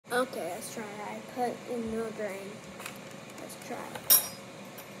put in no drain. Let's try it.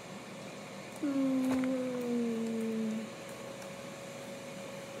 And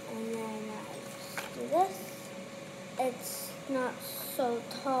then I just do this. It's not so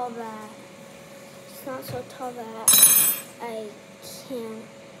tall that I can't,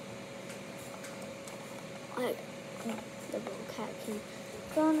 like, the little cat can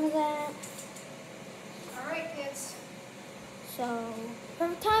go into that. All right, kids. So,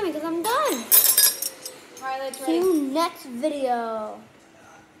 perfect timing because I'm done. All right, let's See you next video.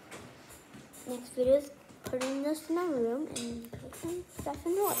 Next video is putting this in a room and putting stuff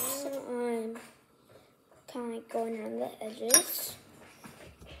in order. So I'm kind of like going around the edges.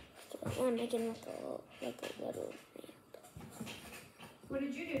 So I'm making like a little ramp. What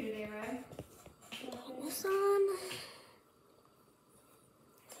did you do today, Ray? Put this on.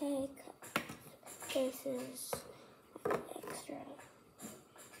 Take cases extra.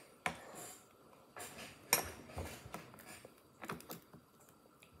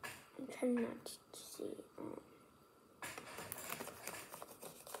 I'm trying not to see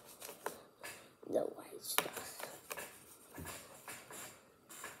the white stuff.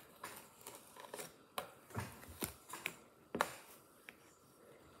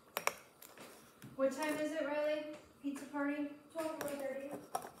 What time is it, Riley? Pizza party? 12:30.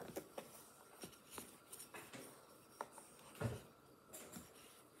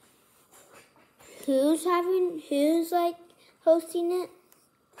 Who's like hosting it?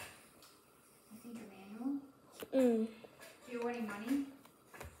 I think Emmanuel. Mm. Do you want any money?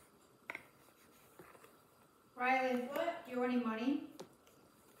 Riley, what? Do you want any money?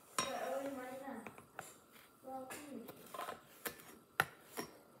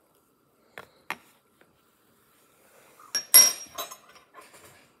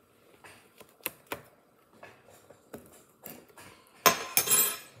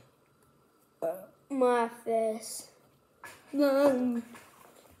 My face. I'm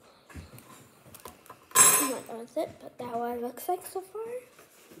not done with it, but that what it looks like so far.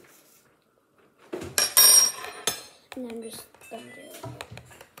 And I'm just gonna do it.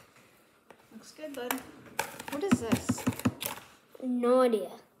 Looks good, bud. What is this? No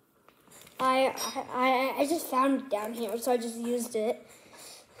idea. I just found it down here, so I just used it.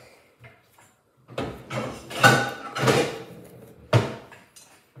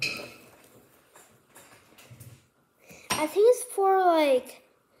 I think it's for like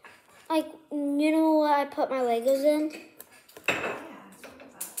you know what I put my Legos in, Yeah,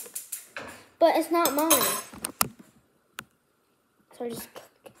 but it's not mine. So I just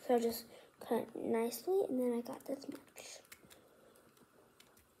put it nicely, and then I got this much.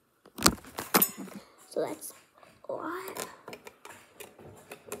 So that's a lot.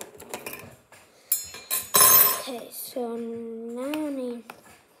 Okay, so now I need.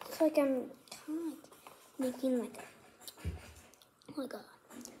 It's like I'm kind of making like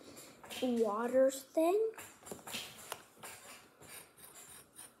a water thing.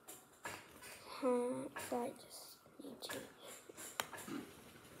 So I just need to.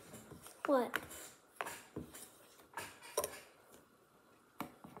 What?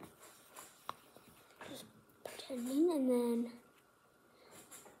 Just pretending,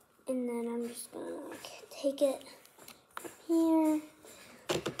 and then I'm just gonna like take it here,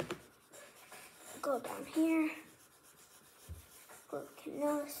 go down here. You can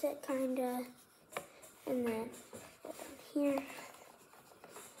notice it kinda, and then go down here,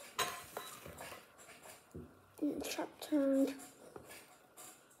 and sharp turned.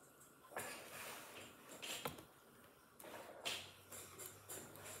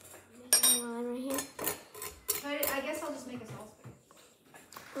 Making a line right here. But I guess I'll just make a sauce.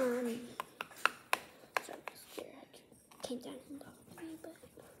 Sorry, here I came down and got me, but.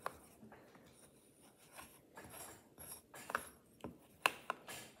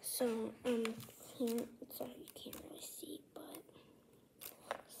 So, here, sorry you can't really see, but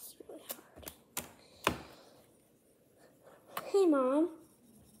it's really hard. Hey, Mom,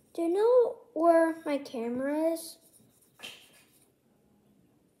 do you know where my camera is?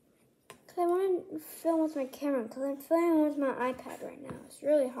 Because I want to film with my camera, because I'm filming with my iPad right now. It's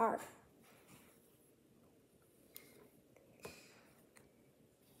really hard.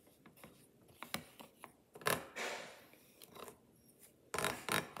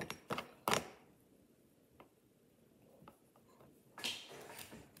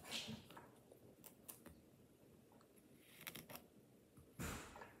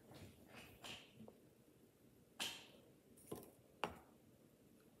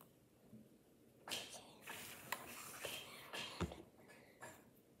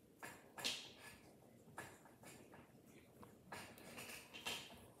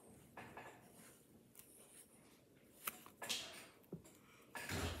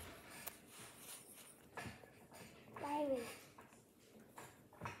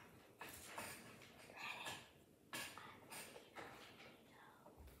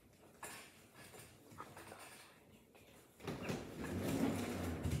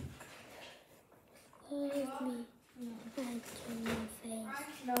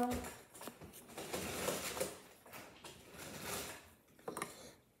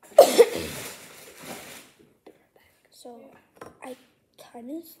 So I kind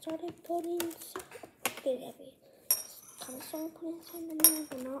of started putting sand. Kind of started putting sand in there,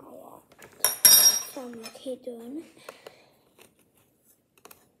 but not a lot. So I'm gonna keep doing it.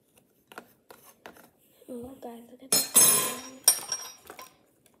 Oh guys, look at this.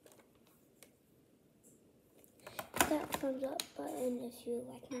 Hit that thumbs up button if you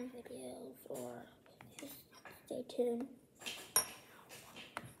like my videos, or just stay tuned.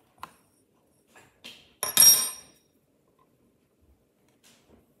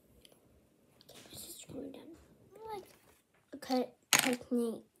 Going down. Like a cut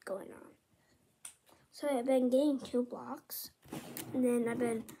technique going on. So I've been getting 2 blocks, and then I've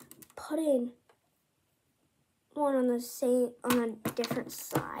been putting one on a different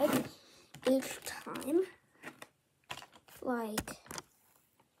side each time. Like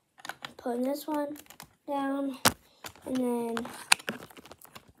putting this one down, and then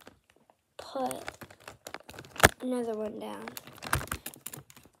put another one down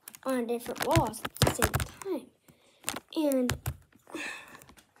on different walls at the same time. And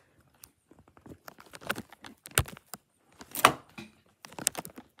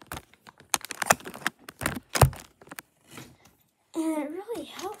it really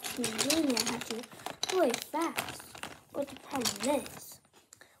helps me doing it. I have to do really fast. But the problem is,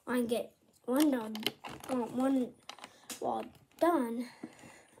 when I get one wall done,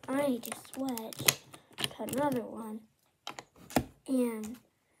 I need to switch to another one, and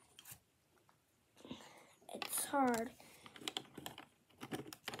it's hard.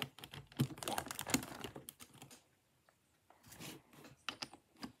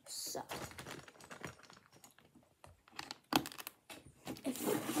 So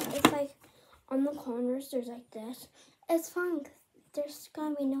if like on the corners there's like this, it's fine. There's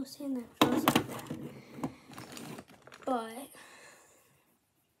gonna be no sand that goes like that. But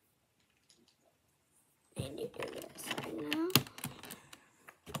I need to do this right now.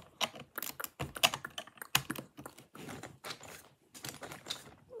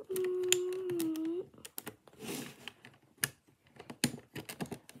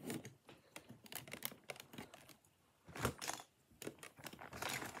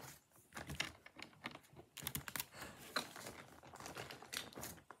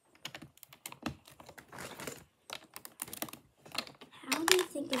 How do you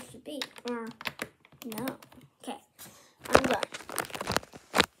think it should be? Or no? Okay, I'm done.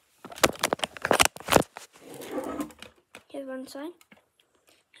 Here's one side.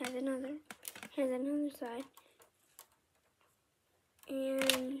 Here's another. Here's another side.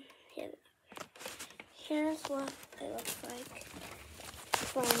 And here's what it looks like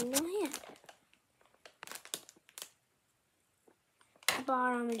from the hand. The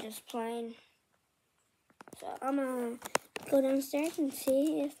bottom is just plain. So I'm gonna go downstairs and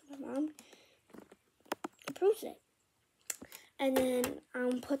see if my mom approves it. And then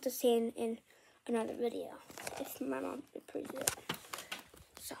I'll put the sand in another video if my mom approves it.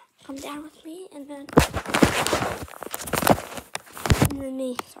 So come down with me, and then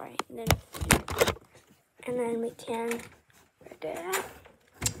we can do that.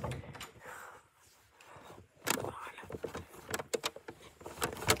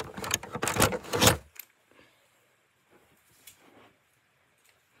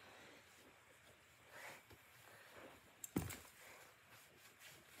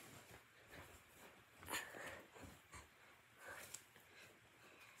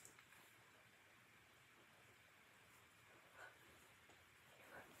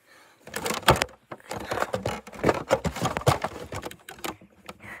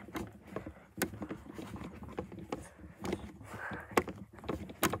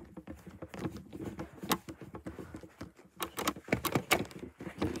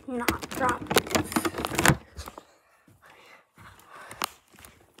 Not drop this.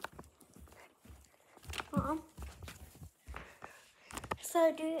 Mom,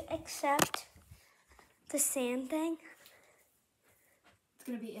 so do you accept the sand thing? It's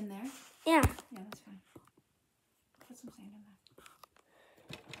gonna be in there? Yeah. Yeah, that's fine. Put some sand in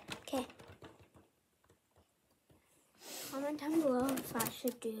there. Okay. Comment down below if I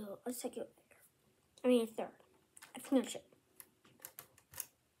should do a second layer. A third. I think I should.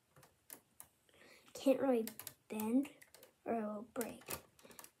 Can't really bend or it will break,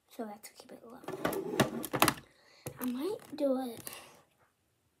 so I have to keep it low. I might do it.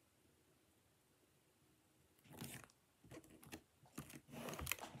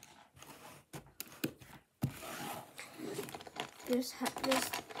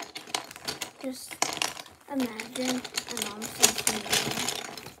 Just imagine my mom says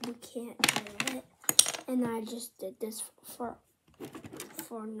we can't do it, and I just did this for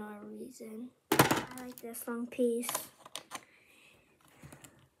no reason. I like this long piece.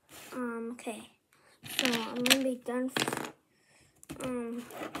 Okay. So I'm gonna be done.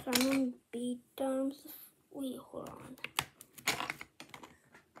 Wait, hold on.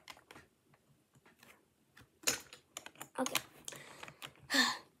 Okay.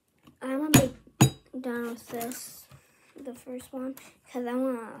 I'm gonna be done with this, the first one, because I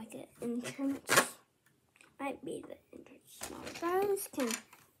want like an entrance. Might be the entrance small. Guys can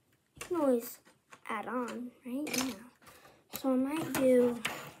always add on right now. So I'm gonna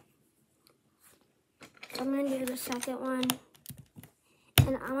do the second one,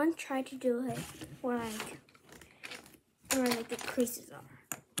 and I'm gonna try to do it where the creases are.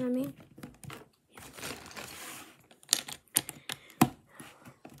 You know what I mean?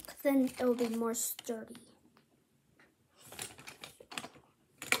 Cause then it will be more sturdy.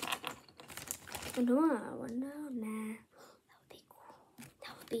 And nah, that would be cool.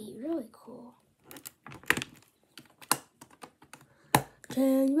 That would be really cool.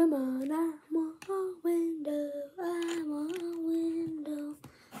 Change my mind, I'm a window, I'm a window,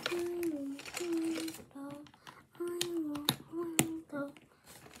 I'm a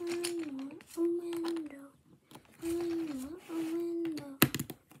window, I'm a window,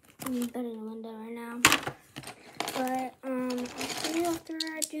 I'm better than a window right now. But I'll see you after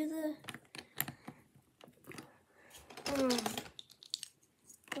I do the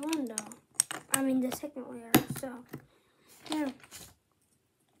window. I mean the second layer. So yeah.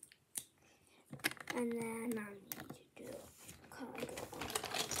 And then I need to do color.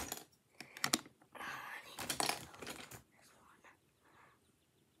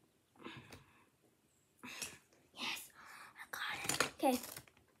 Yes, I got it. Okay.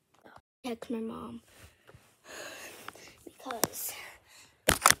 Text my mom because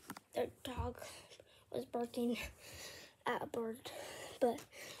their dog was barking at a bird, but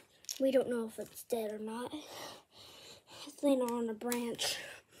we don't know if it's dead or not. It's laying on a branch.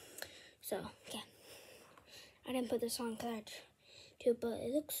 So, yeah. I didn't put this on card too, but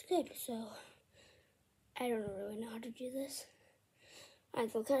it looks good, so I don't really know how to do this.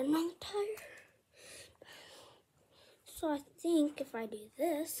 I've looked at another tire. So I think if I do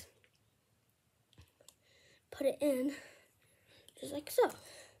this, put it in, just like so.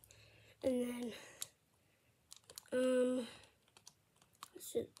 And then,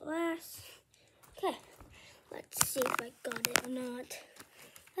 let's do the last. Okay, let's see if I got it or not.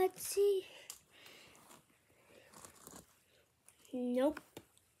 Let's see. Nope,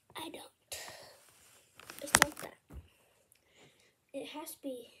 I don't. It's not that. It has to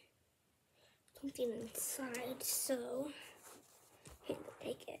be something inside, so here,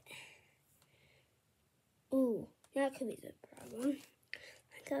 take it. Ooh, that could be the problem.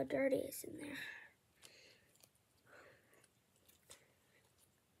 Look how dirty it's in there.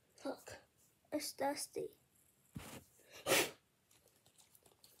 Look, it's dusty.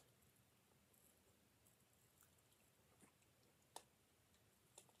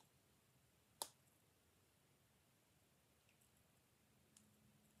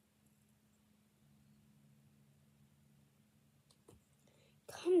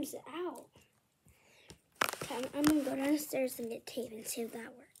 Comes out. Okay, I'm gonna go downstairs and get tape and see if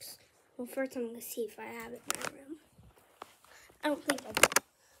that works. Well, first I'm gonna see if I have it in my room. I don't think I do,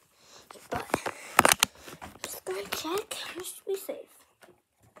 but I'm just gonna check just to be safe.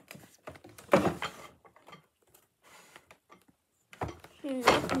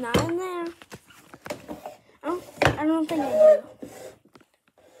 Nope, not in there. I don't think I do.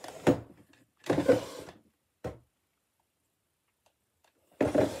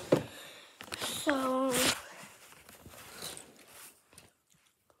 So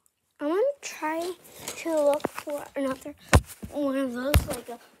I'm gonna try to look for another one of those, like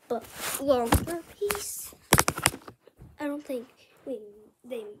a longer piece. I don't think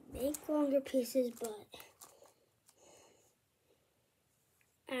they make longer pieces, but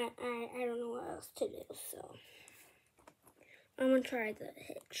I don't know what else to do, so I'm gonna try the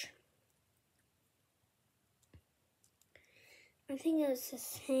hitch. I think it's the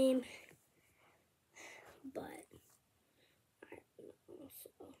same, but I don't know, so.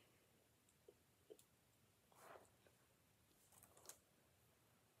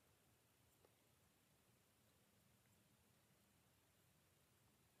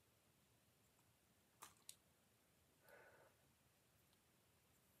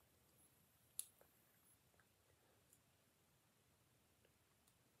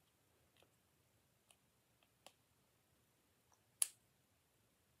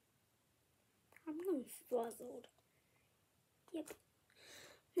 I'm fuzzled. Yep.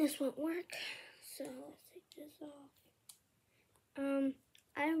 This won't work, so let's take this off.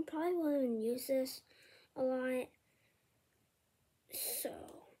 I probably won't even use this a lot, so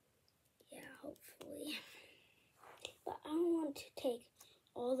But I don't want to take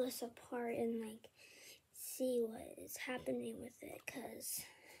all this apart and like see what is happening with it, because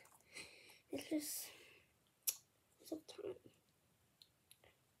it's just so time.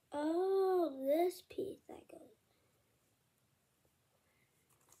 Oh, this piece that goes.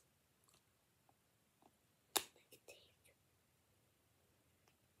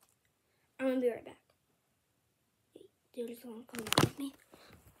 I'm gonna be right back. Do you just want to come back with me?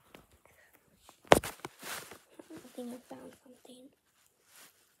 I think I found something.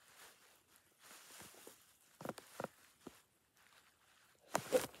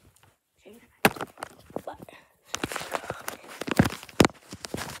 But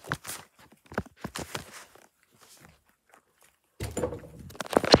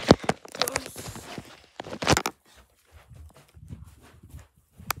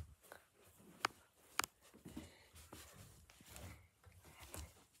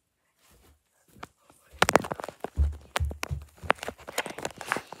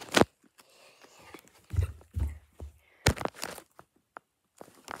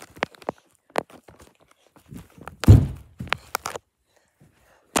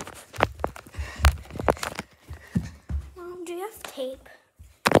Mom, do you have tape?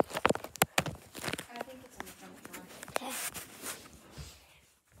 I think it's in the front drawer. Okay.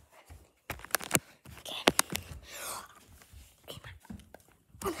 Okay.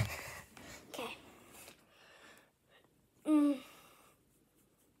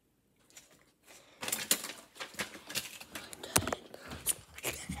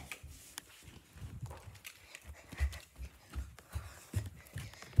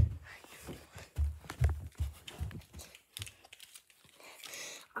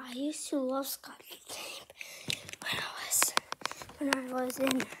 I used to love Scotch tape when I was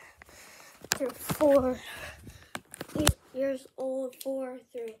in through 4 years old, 4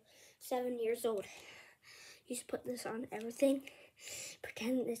 through 7 years old. Used to put this on everything,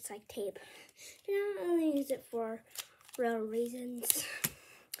 pretend it's like tape. And I only use it for real reasons,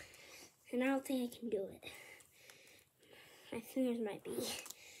 and I don't think I can do it. My fingers might be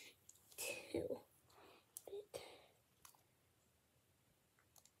too big.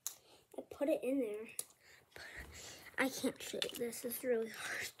 I put it in there, but I can't show you this. It's really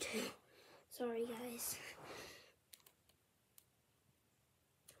hard too. Sorry, guys.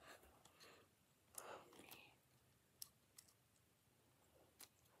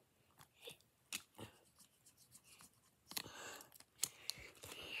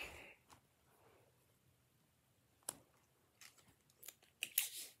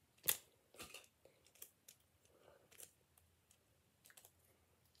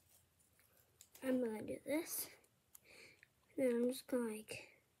 I'm gonna do this. Then I'm just gonna like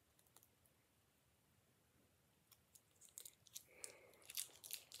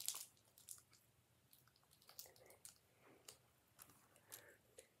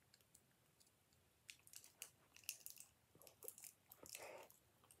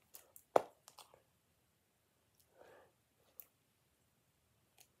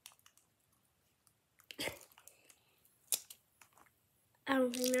I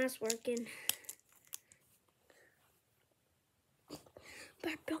don't think that's working.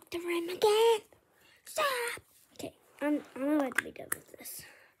 But I broke the rim again. Stop. Okay, I'm about to be done with this.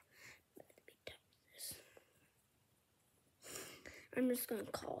 I'm just gonna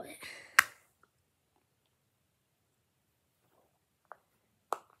call it.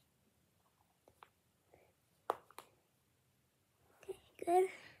 Okay, good.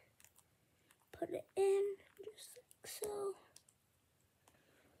 Put it in just like so.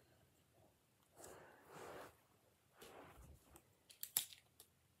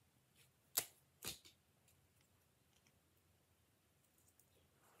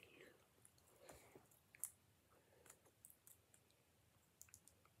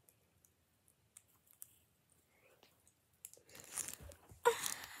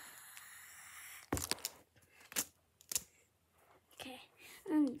 Okay,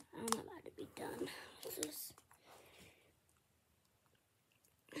 I'm about to be done with this.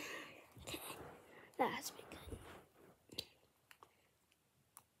 Okay, that has to be good.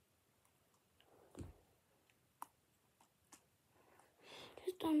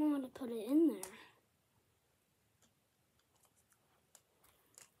 Just don't know how to put it in there.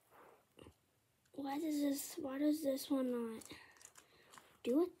 Why does this one not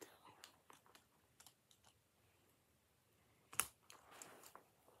do it though?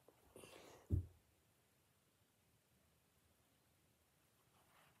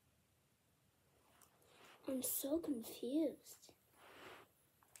 I'm so confused.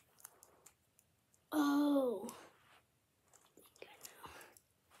 Oh.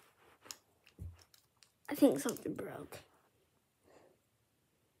 I think something broke.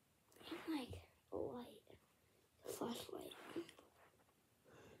 Like a light, a flashlight.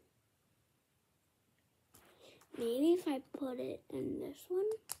 Maybe if I put it in this one.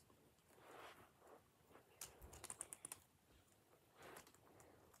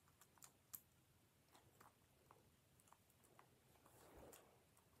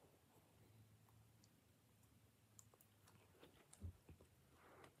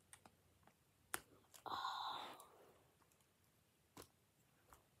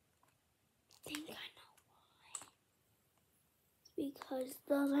 I think I know why. It's because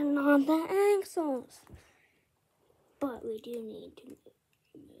those are not the axles. But we do need to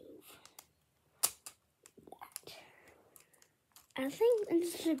move that. I think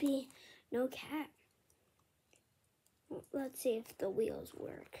this should be no cat. Let's see if the wheels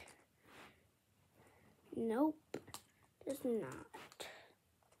work. Nope, does not.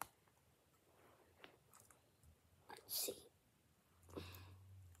 Let's see.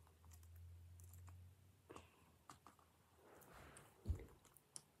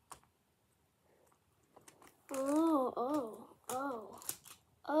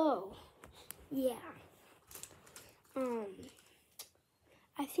 Oh, yeah.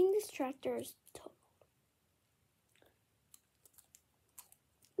 I think this tractor is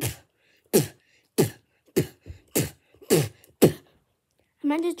I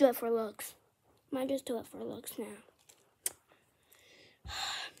might just do it for looks. Now. Man. I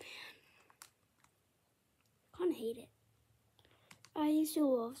kind of hate it. I used to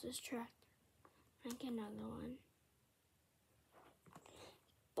love this tractor. I get another one.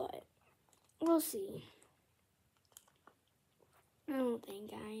 But we'll see. I don't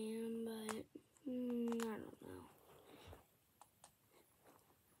think I am, but I don't know.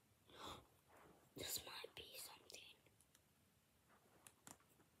 This might be something.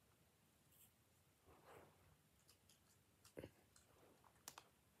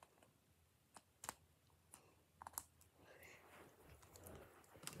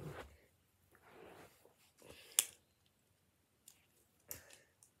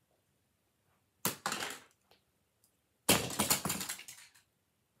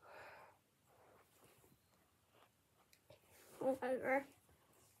 Whatever.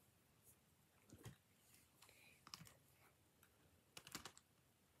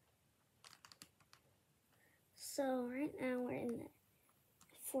 So right now we're in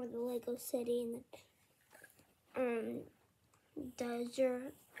for the Lego City in the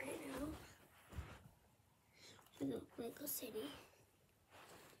desert right now. For the Lego City.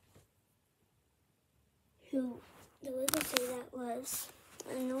 The Lego City that was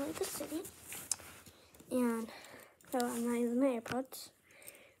in the Lego City. And so I'm not using my AirPods.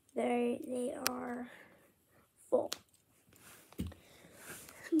 They are full.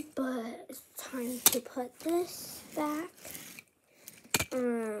 But it's time to put this back.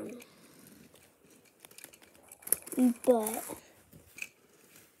 But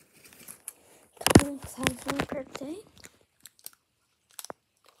coming to my birthday.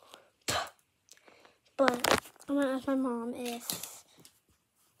 But I'm gonna ask my mom if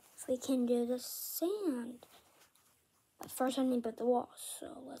we can do the sand. But first I need to put the walls,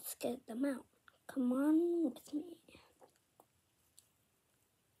 so let's get them out. Come on with me.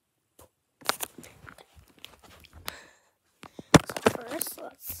 So first,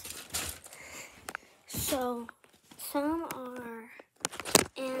 so some are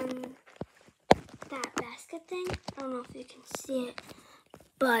in that basket thing. I don't know if you can see it,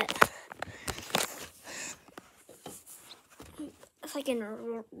 but it's like in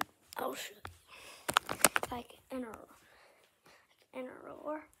a ocean. Like in a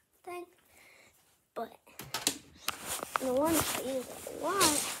roller thing. But the ones I use a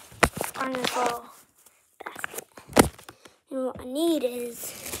lot are in this little basket. And what I need is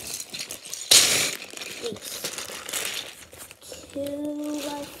these 2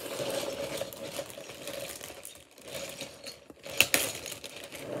 by 4.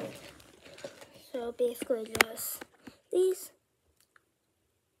 So basically just these.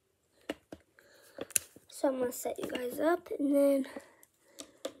 So I'm gonna set you guys up, and then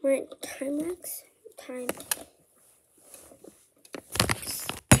we're in time lapse. Time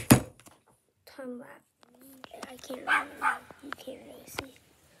lapse. I can't remember. You can't really see.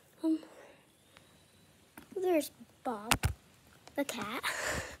 There's Bob, the cat.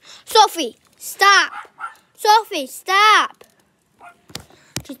 Sophie, stop! Sophie, stop!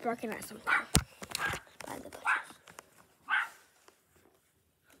 She's barking at something by the bushes.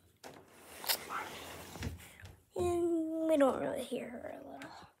 And we don't really hear her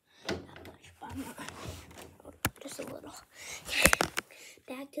that much, but not, just a little.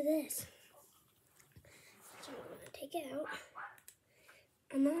 Back to this. take it out.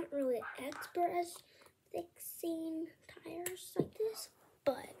 I'm not really an expert at fixing tires like this,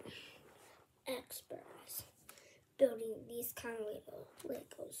 but expert at building these kind of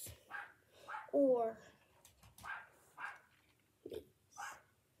Legos. Or these.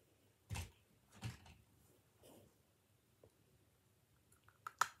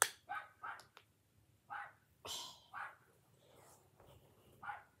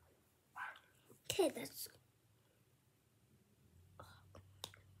 Okay, that's.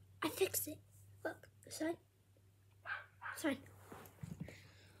 I fixed it. Look, this side. Sorry.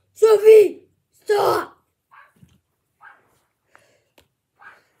 Sophie, stop!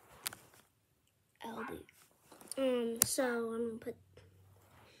 So I'm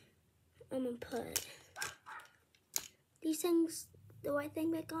gonna put these things, the white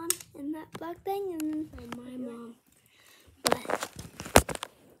thing back on, and that black thing, and my mom. But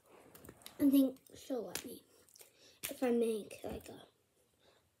I think she'll let me if I make like a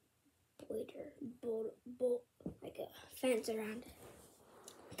bolt, like a fence around it,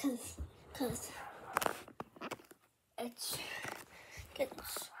 cause it's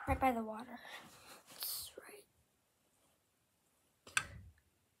right by the water. It's right.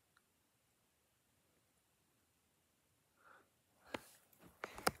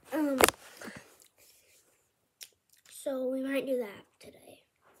 So we might do that today.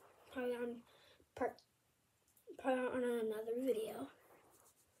 Probably on another video.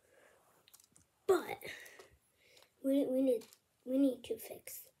 But we need to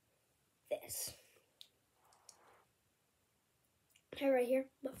fix this. Okay, right here.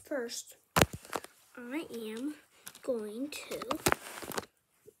 But first, I am going to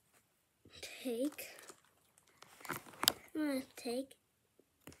take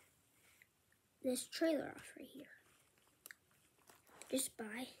this trailer off right here. Just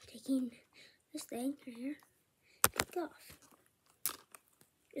by taking this thing right here, take it off.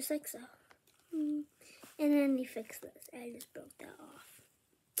 Just like so. And then you fix this. I just broke that off.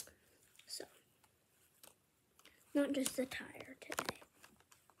 So, not just the tire today.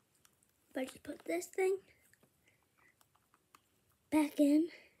 But just put this thing back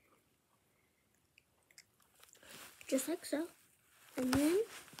in. Just like so. And then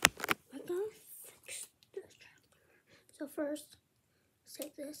I'm gonna fix this trailer. So first, let's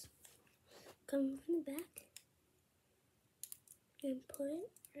take this, come from the back, and put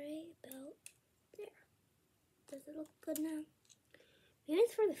it right about there. Does it look good now? Maybe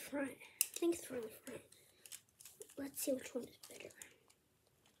it's for the front. I think it's for the front. Let's see which one is better.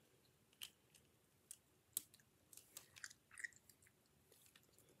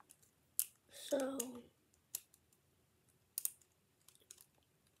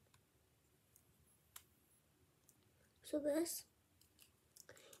 So this,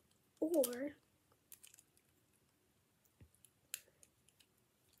 or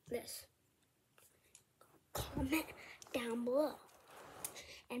this. Comment down below.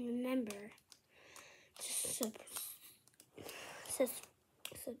 And remember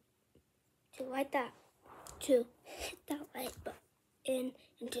to like that, to hit that like button,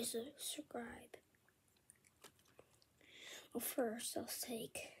 and to subscribe. Well, first I'll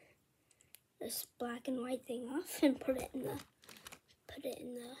take this black and white thing off and put it in the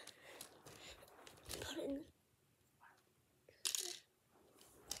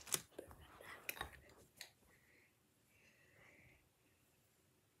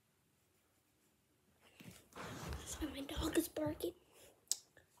So my dog is barking.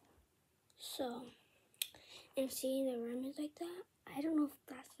 So, and see the rim is like that. I don't know if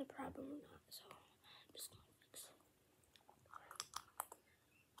that's the problem or not. So I'm just gonna fix it.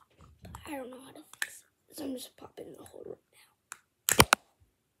 But I don't know how to fix it. So I'm just popping the whole rim now.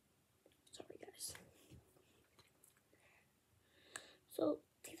 Sorry guys. So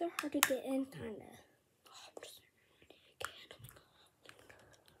these are hard to get in, kinda.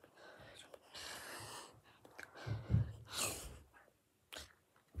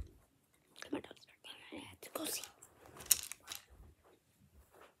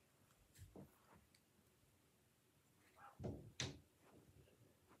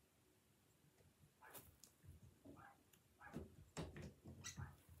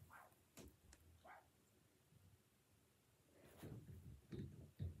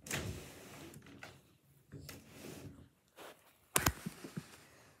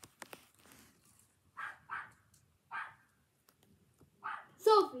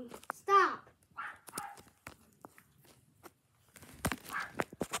 Sophie, stop.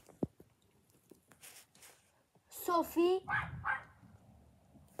 Sophie.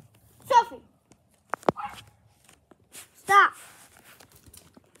 Sophie. Stop.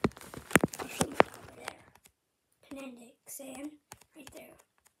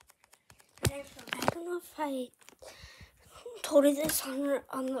 I told you this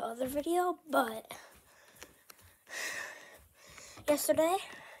on the other video, but yesterday,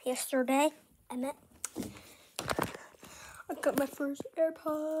 I got my first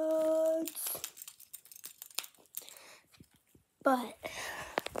AirPods, but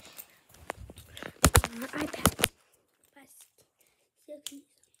my iPad.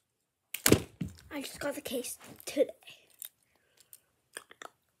 I just got the case today.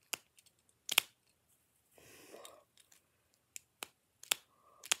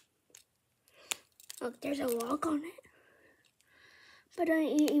 Look, there's a lock on it, but I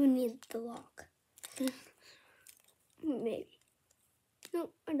don't even need the lock. Maybe. No,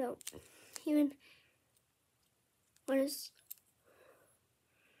 I don't. Even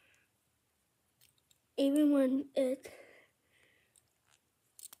when it.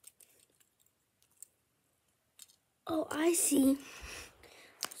 Oh, I see.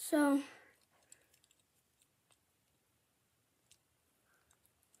 So.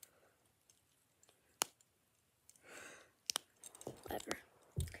 Whatever.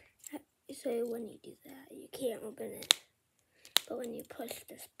 So when you do that, you can't open it. But when you push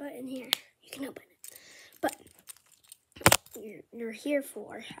this button here, you can open it. But you're here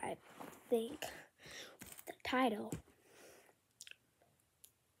for, I think, the title.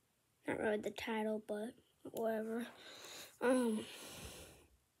 Not really the title, but whatever.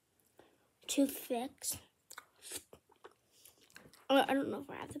 To fix. I don't know if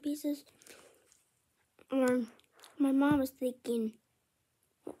I have the pieces. My mom was thinking,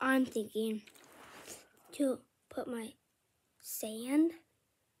 well, I'm thinking to put my sand